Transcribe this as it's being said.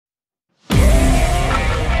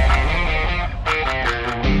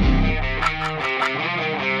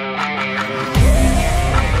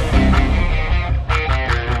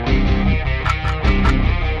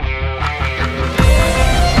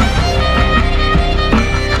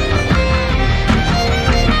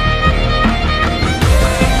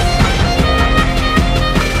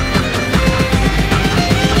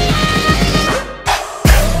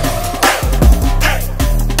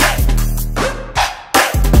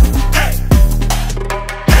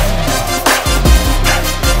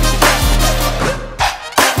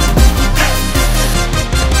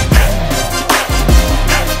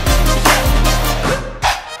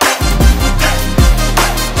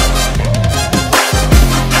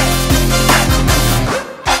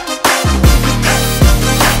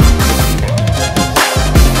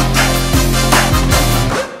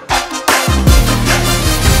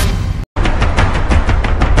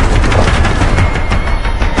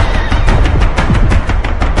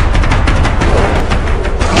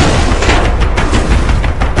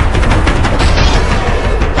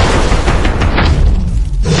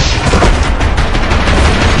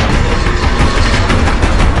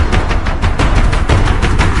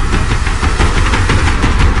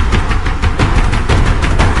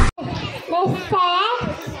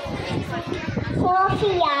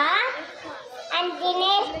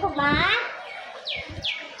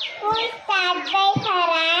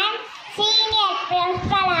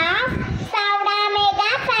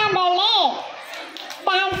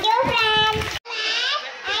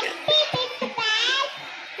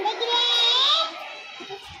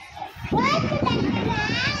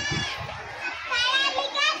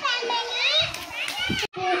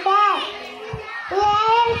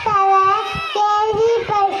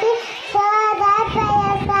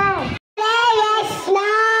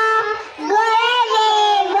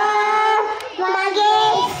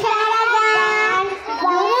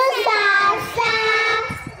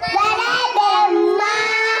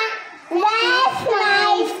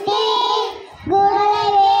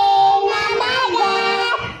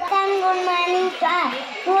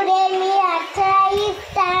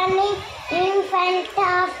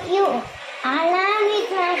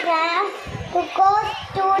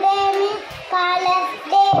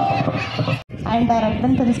And our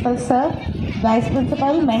Reverend Principal Sir, Vice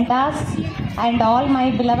Principal, mentors, and all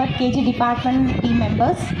my beloved KG department team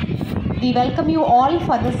members, we welcome you all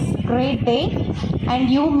for this great day, and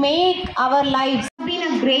you make our lives. Been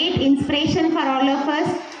a great inspiration for all of us,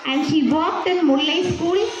 and she worked in Mullai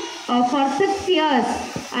School for 6 years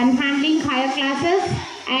and handling higher classes,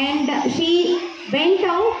 and she went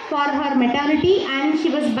out for her maternity, and she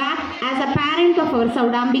was back as a parent of our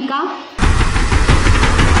Saudambika.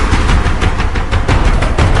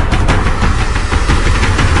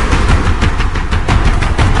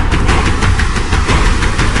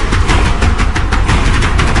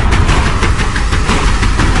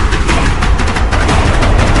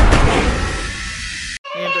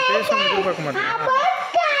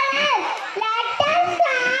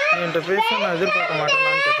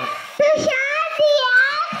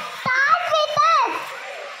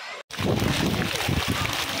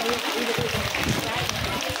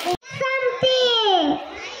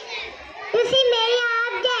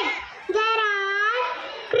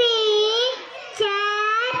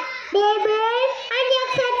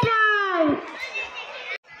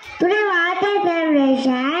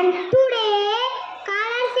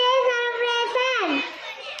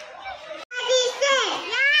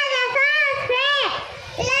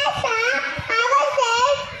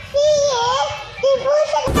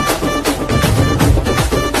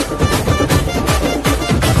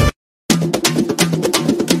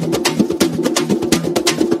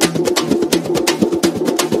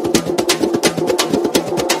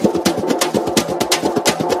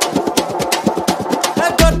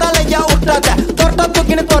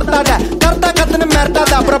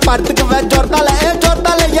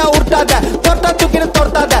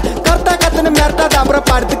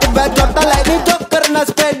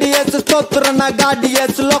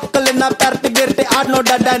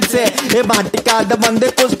 Matikada bande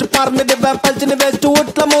coast parne de palchine west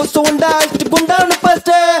utla mosunda ist gundanu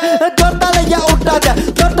paste jortala ya utada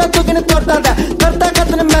jorta tukine tortada karta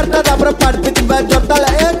katne merta da bra padtik ba jortala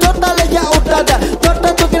jortala ya utada jorta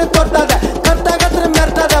tukine tortada karta katne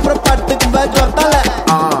merta da bra padtik ba jortala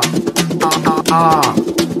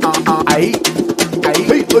ai hey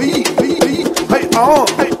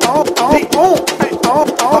oh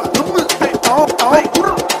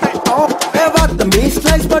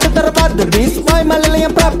slice but the beast my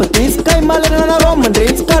Malayan properties kai Malayan Roman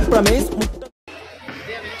dreams cut promise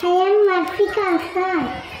I am Masika sir.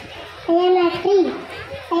 I am a tree.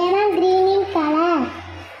 I am a green in color.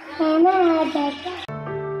 I am a object.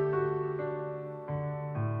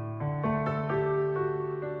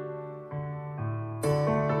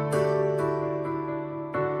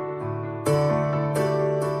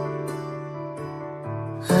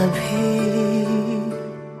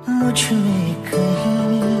 मुझ में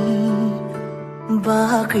कहीं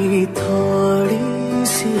बाकी थोड़ी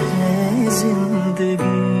सी है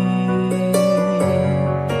जिंदगी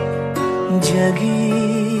जगी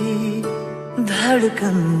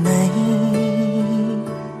धड़कन नहीं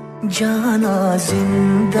जाना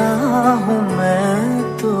जिंदा हूँ मैं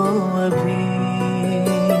तो अभी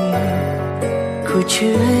कुछ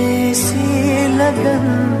ऐसी लगन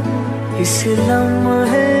इस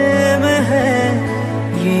लम्हे में है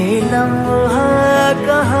ये लम्हा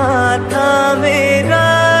कहाँ था मेरा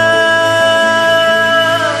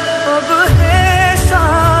अब है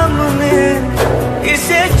सामने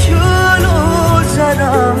इसे छू लूं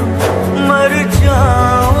जरा मर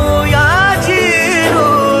जाऊं या जी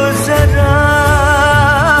लूं जरा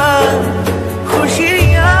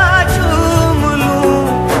खुशियाँ झूम लूं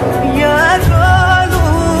या रो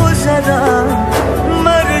लूं जरा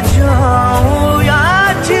मर जाऊं या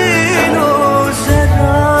जी लूं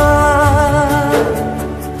जरा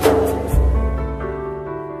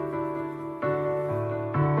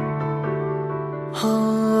हो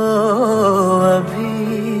अभी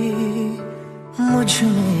मुझ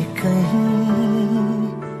में कहीं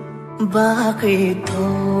बाकी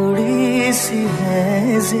थोड़ी सी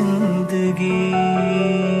है जिंदगी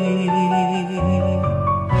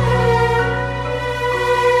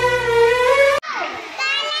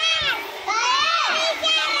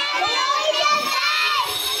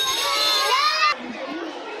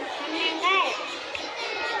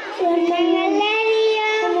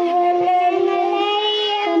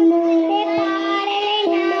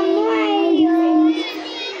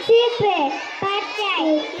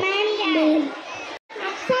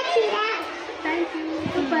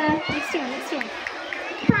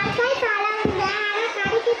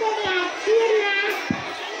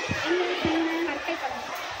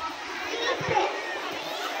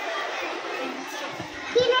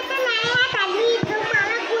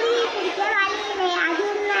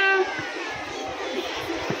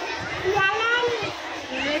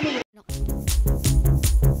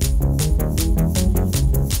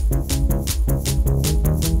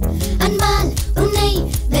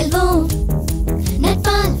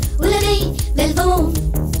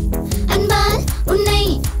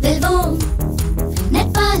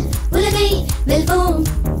வெல்வோம்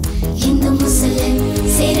இந்து முஸ்லிம்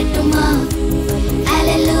சேரட்டுமா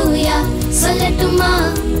அல்லேலூயா சொல்லட்டுமா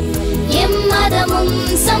எம்மதமும்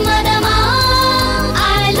சம்மதமா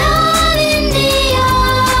I love India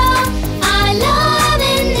I love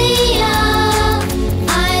India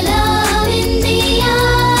I love India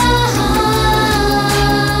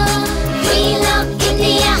We love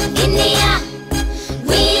India India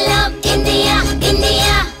We love India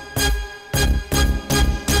India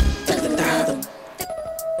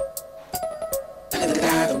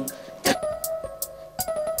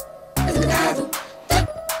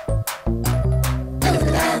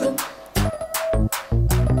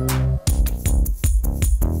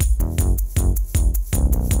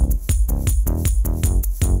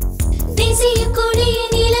தேசிய கொடியை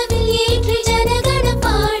நிலவில் ஏற்றி ஜனகண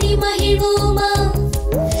பாடி மகிழ்வோமா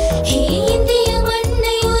ஹே இந்திய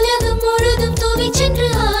மண்ணை உலகம் முழுதும் தூவிச் சென்று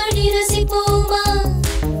ஆடி ரசிப்போமா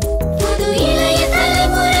புது இளைய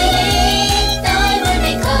தலைமுறையே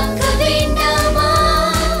தாய்மண்ணை காக்க வேண்டாமா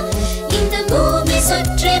இந்த பூமி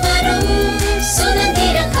சுற்றி வரும்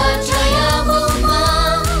சுதந்திர காற்றாயாவோமா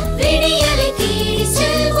விடியலை தேடி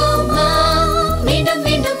செல்வோமா மீண்டும்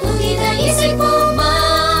மீண்டும் புதித இசைப்போமா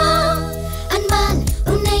அன்பால்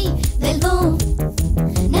உன்னை வெல்வோம்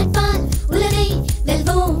நட்பால் உலகை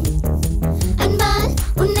வெல்வோம் அன்பால்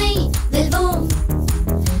உன்னை வெல்வோம்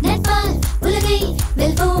நட்பால் உலகை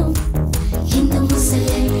வெல்வோம் இந்து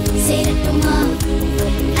முஸ்லிம் சேரட்டுமா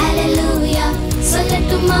அல்லேலூயா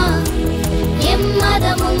சொல்லட்டுமா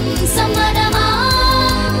எம்மதமும் சம்மதமா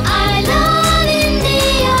I love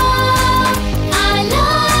India I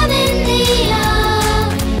love India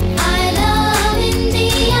I love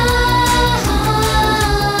India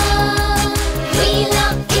We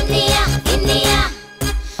love India India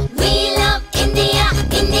We love India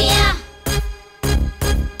India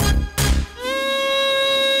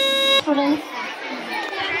Students,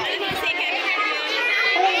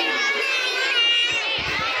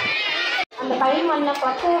 அந்த களிமண்ணை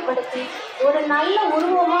பக்குவப்படுத்தி ஒரு நல்ல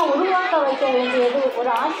உருவமாக உருவாக்க வைக்க வேண்டியது ஒரு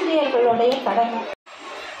ஆசிரியர்களுடைய கடமை.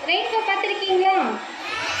 ரெயின்போ பார்த்துருக்கீங்களா?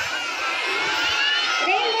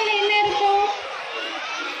 ரெயின்போல என்ன இருக்கும்?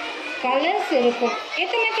 கலர்ஸ் இருக்கும்.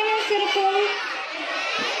 எத்தனை கலர்ஸ் இருக்கும்?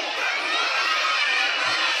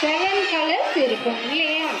 7 கலர்ஸ் இருக்கும்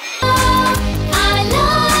இல்லையா?